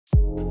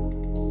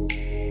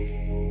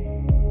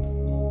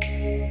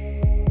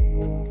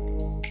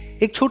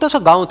एक छोटा सा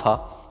गांव था,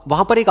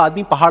 वहां पर एक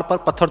आदमी पहाड़ पर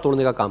पत्थर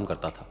तोड़ने का काम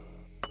करता था।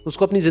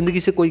 उसको अपनी जिंदगी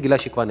से कोई गिला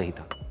शिकवा नहीं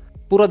था।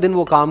 पूरा दिन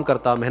वो काम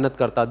करता, मेहनत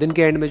करता, दिन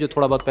के एंड में जो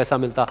थोड़ा बहुत पैसा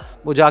मिलता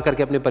वो जा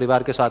करके अपने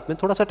परिवार के साथ में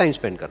थोड़ा सा टाइम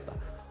स्पेंड करता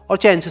और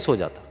चैन से सो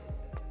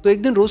जाता। तो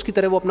एक दिन रोज की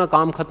तरह वो अपना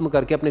काम खत्म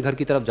करके अपने घर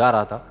की तरफ जा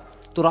रहा था,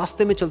 तो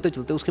रास्ते में चलते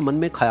चलते उसके मन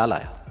में ख्याल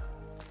आया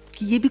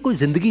कि ये भी कोई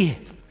जिंदगी है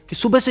कि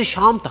सुबह से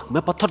शाम तक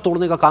मैं पत्थर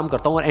तोड़ने का काम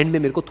करता हूं और एंड में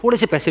मेरे को थोड़े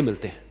से पैसे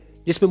मिलते हैं,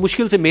 जिसमें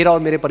मुश्किल से मेरा और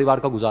मेरे परिवार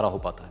का गुजारा हो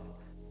पाता है।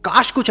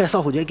 काश कुछ ऐसा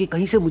हो जाए कि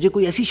कहीं से मुझे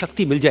कोई ऐसी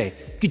शक्ति मिल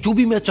जाए कि जो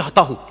भी मैं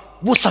चाहता हूं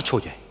वो सच हो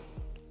जाए।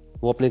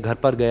 वो अपने घर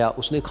पर गया,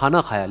 उसने खाना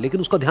खाया,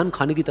 लेकिन उसका ध्यान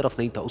खाने की तरफ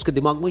नहीं था, उसके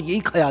दिमाग में यही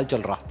ख्याल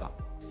चल रहा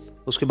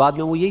था। उसके बाद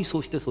में वो यही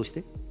सोचते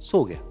सोचते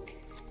सो गया।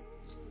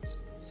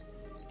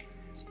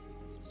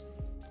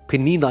 फिर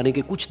नींद आने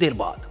के कुछ देर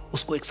बाद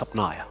उसको एक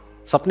सपना आया।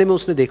 सपने में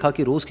उसने देखा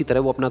कि रोज की तरह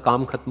वो अपना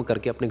काम खत्म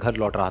करके अपने घर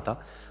लौट रहा था।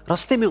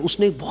 रास्ते में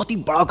उसने एक बहुत ही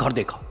बड़ा घर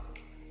देखा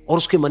और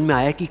उसके मन में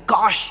आया कि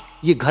काश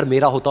ये घर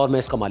मेरा होता और मैं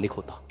इसका मालिक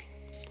होता।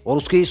 और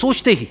उसके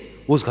सोचते ही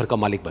वो उस घर का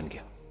मालिक बन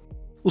गया।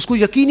 उसको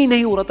यकीन ही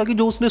नहीं हो रहा था कि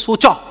जो उसने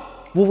सोचा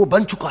वो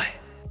बन चुका है।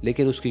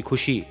 लेकिन उसकी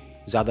खुशी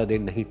ज्यादा देर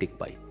नहीं टिक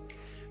पाई,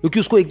 क्योंकि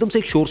उसको एकदम से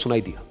एक शोर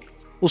सुनाई दिया।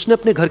 उसने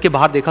अपने घर के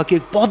बाहर देखा कि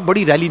एक बहुत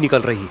बड़ी रैली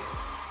निकल रही है,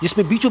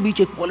 जिसमें बीचों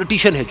बीच एक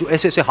पॉलिटिशियन है जो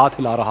ऐसे ऐसे हाथ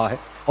हिला रहा है,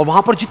 और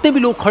वहां पर जितने भी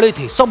लोग खड़े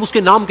थे सब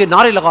उसके नाम के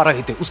नारे लगा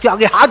रहे थे, उसके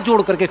आगे हाथ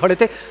जोड़ करके खड़े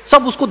थे,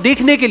 सब उसको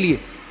देखने के लिए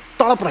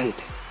तड़प रहे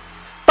थे।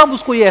 तब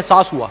उसको यह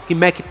एहसास हुआ कि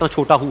मैं कितना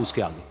छोटा हूं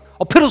उसके आगे।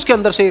 और फिर उसके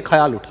अंदर से एक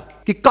ख्याल उठा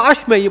कि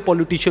काश मैं ये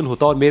पॉलिटिशियन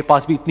होता और मेरे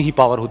पास भी इतनी ही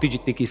पावर होती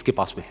जितनी कि इसके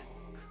पास में है।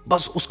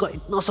 बस उसका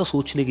इतना सा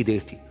सोचने की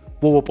देर थी,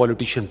 वो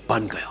पॉलिटिशियन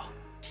बन गया।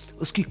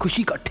 उसकी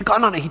खुशी का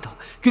ठिकाना नहीं था,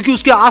 क्योंकि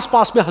उसके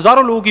आसपास में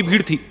हजारों लोगों की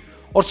भीड़ थी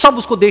और सब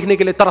उसको देखने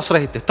के लिए तरस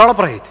रहे थे,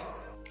 तड़प रहे थे।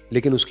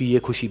 लेकिन उसकी ये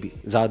खुशी भी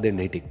ज्यादा देर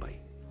नहीं टिक पाई।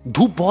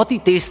 धूप बहुत ही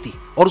तेज थी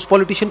और उस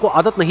पॉलिटिशियन को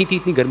आदत नहीं थी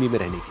इतनी गर्मी में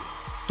रहने की,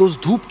 तो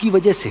उस धूप की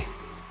वजह से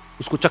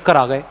उसको चक्कर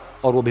आ गए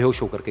और वो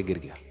बेहोश होकर के गिर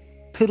गया।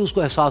 फिर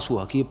उसको एहसास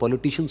हुआ कि ये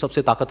पॉलिटिशियन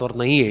सबसे ताकतवर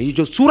नहीं है, ये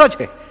जो सूरज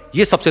है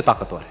ये सबसे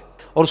ताकतवर है।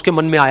 और उसके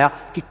मन में आया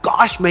कि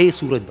काश मैं ये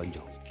सूरज बन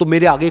जाऊं तो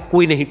मेरे आगे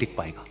कोई नहीं टिक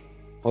पाएगा।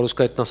 और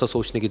उसका इतना सा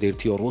सोचने की देर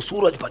थी और वो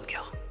सूरज बन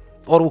गया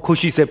और वो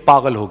खुशी से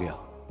पागल हो गया,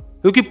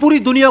 क्योंकि पूरी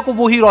दुनिया को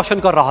वो ही रोशन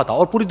कर रहा था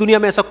और पूरी दुनिया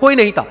में ऐसा कोई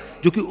नहीं था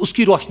जो कि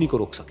उसकी रोशनी को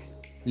रोक सके।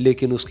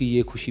 लेकिन उसकी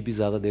ये खुशी भी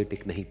ज्यादा देर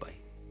टिक नहीं पाई,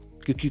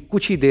 क्योंकि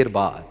कुछ ही देर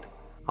बाद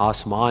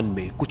आसमान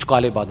में कुछ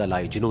काले बादल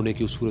आए जिन्होंने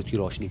कि उस सूरज की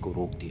रोशनी को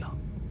रोक दिया।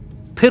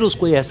 फिर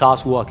उसको यह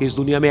एहसास हुआ कि इस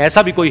दुनिया में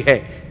ऐसा भी कोई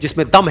है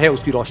जिसमें दम है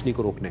उसकी रोशनी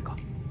को रोकने का।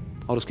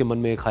 और उसके मन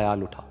में एक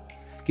ख्याल उठा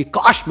कि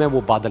काश मैं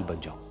वो बादल बन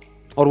जाऊं।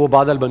 और वो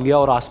बादल बन गया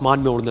और आसमान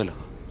में उड़ने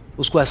लगा।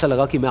 उसको ऐसा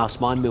लगा कि मैं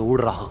आसमान में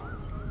उड़ रहा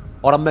हूं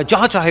और अब मैं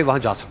जहां चाहे वहां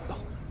जा सकता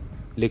हूं।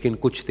 लेकिन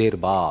कुछ देर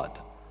बाद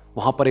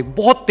वहां पर एक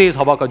बहुत तेज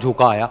हवा का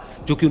झोंका आया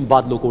जो कि उन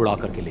बादलों को उड़ा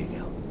करके ले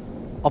गया।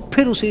 और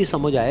फिर उसे ये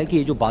समझ आया कि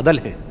ये जो बादल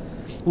हैं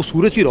वो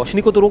सूरज की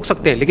रोशनी को तो रोक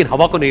सकते हैं, लेकिन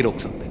हवा को नहीं रोक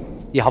सकते।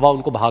 ये हवा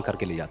उनको बहा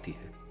करके ले जाती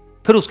है।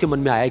 फिर उसके मन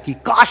में आया कि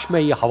काश मैं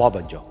ये हवा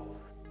बन जाऊं,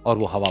 और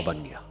वो हवा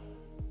बन गया।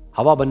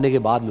 हवा बनने के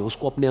बाद में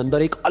उसको अपने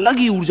अंदर एक अलग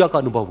ही ऊर्जा का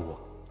अनुभव हुआ।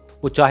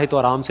 वो चाहे तो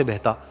आराम से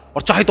बहता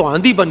और चाहे तो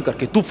आंधी बन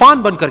करके,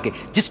 तूफान बन करके,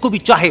 जिसको भी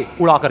चाहे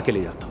उड़ा करके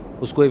ले जाता।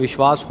 उसको ये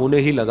विश्वास होने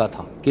ही लगा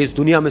था कि इस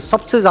दुनिया में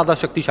सबसे ज्यादा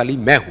शक्तिशाली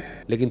मैं हूं।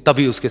 लेकिन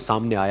तभी उसके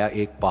सामने आया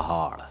एक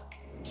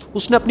पहाड़।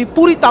 उसने अपनी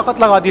पूरी ताकत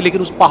लगा दी,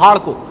 लेकिन उस पहाड़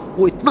को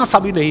वो इतना सा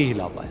भी नहीं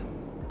हिला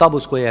पाया। तब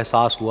उसको यह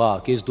एहसास हुआ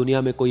कि इस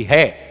दुनिया में कोई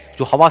है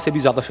जो हवा से भी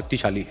ज्यादा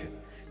शक्तिशाली है,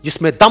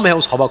 जिसमें दम है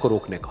उस हवा को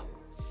रोकने का।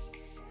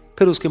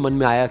 फिर उसके मन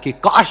में आया कि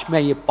काश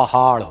मैं ये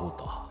पहाड़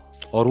होता,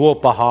 और वो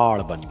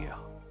पहाड़ बन गया।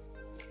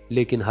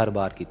 लेकिन हर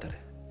बार की तरह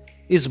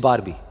इस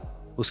बार भी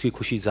उसकी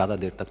खुशी ज्यादा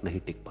देर तक नहीं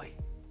टिक पाई।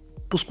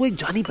 उसको एक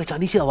जानी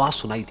पहचानी सी आवाज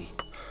सुनाई दी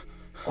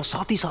और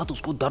साथ ही साथ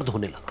उसको दर्द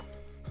होने लगा,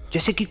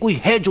 जैसे कि कोई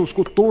है जो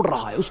उसको तोड़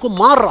रहा है, उसको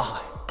मार रहा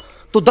है।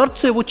 तो दर्द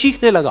से वो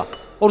चीखने लगा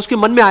और उसके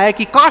मन में आया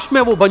कि काश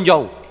मैं वो बन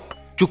जाऊं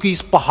क्योंकि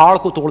इस पहाड़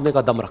को तोड़ने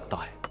का दम रखता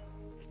है।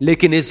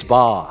 लेकिन इस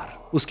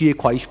बार उसकी ये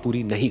ख्वाहिश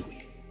पूरी नहीं हुई।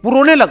 वो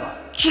रोने लगा,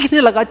 चीखने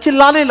लगा,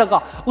 चिल्लाने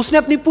लगा। उसने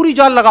अपनी पूरी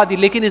जान लगा दी,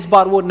 लेकिन इस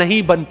बार वो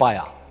नहीं बन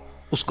पाया।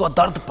 उसका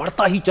दर्द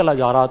बढ़ता ही चला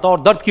जा रहा था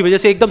और दर्द की वजह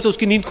से एकदम से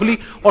उसकी नींद खुली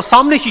और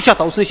सामने शीशा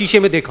था। उसने शीशे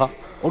में देखा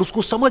और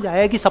उसको समझ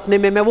आया कि सपने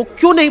में मैं वो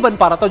क्यों नहीं बन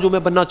पा रहा था जो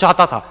मैं बनना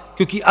चाहता था,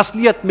 क्योंकि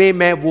असलियत में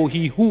मैं वो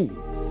ही हूं।